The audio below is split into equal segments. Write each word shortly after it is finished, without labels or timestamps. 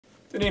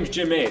The name's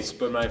Jim Mays,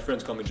 but my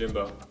friends call me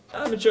Jimbo.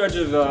 I'm in charge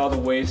of all the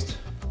waste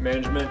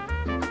management.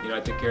 You know, I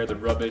take care of the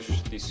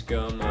rubbish, the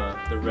scum,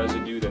 the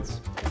residue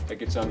that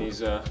gets on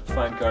these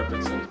fine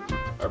carpets and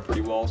our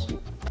pretty walls.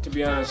 To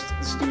be honest,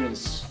 the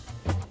students,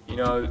 you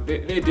know,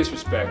 they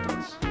disrespect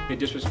us. They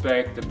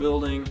disrespect the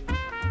building,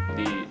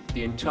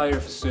 the entire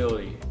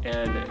facility,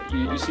 and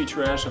you see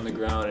trash on the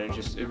ground, and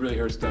it really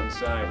hurts down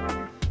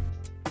inside.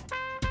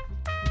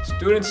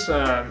 Students,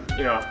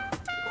 you know,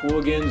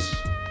 hooligans,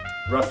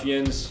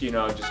 ruffians, you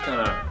know, just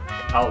kind of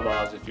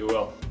outlaws, if you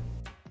will.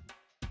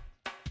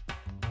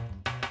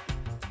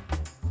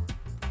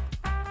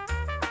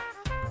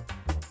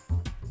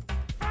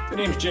 The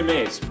name's Jim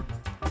Mays.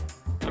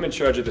 I'm in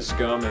charge of the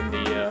scum and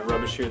the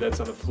rubbish here that's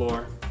on the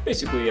floor.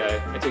 Basically,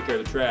 I take care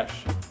of the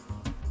trash.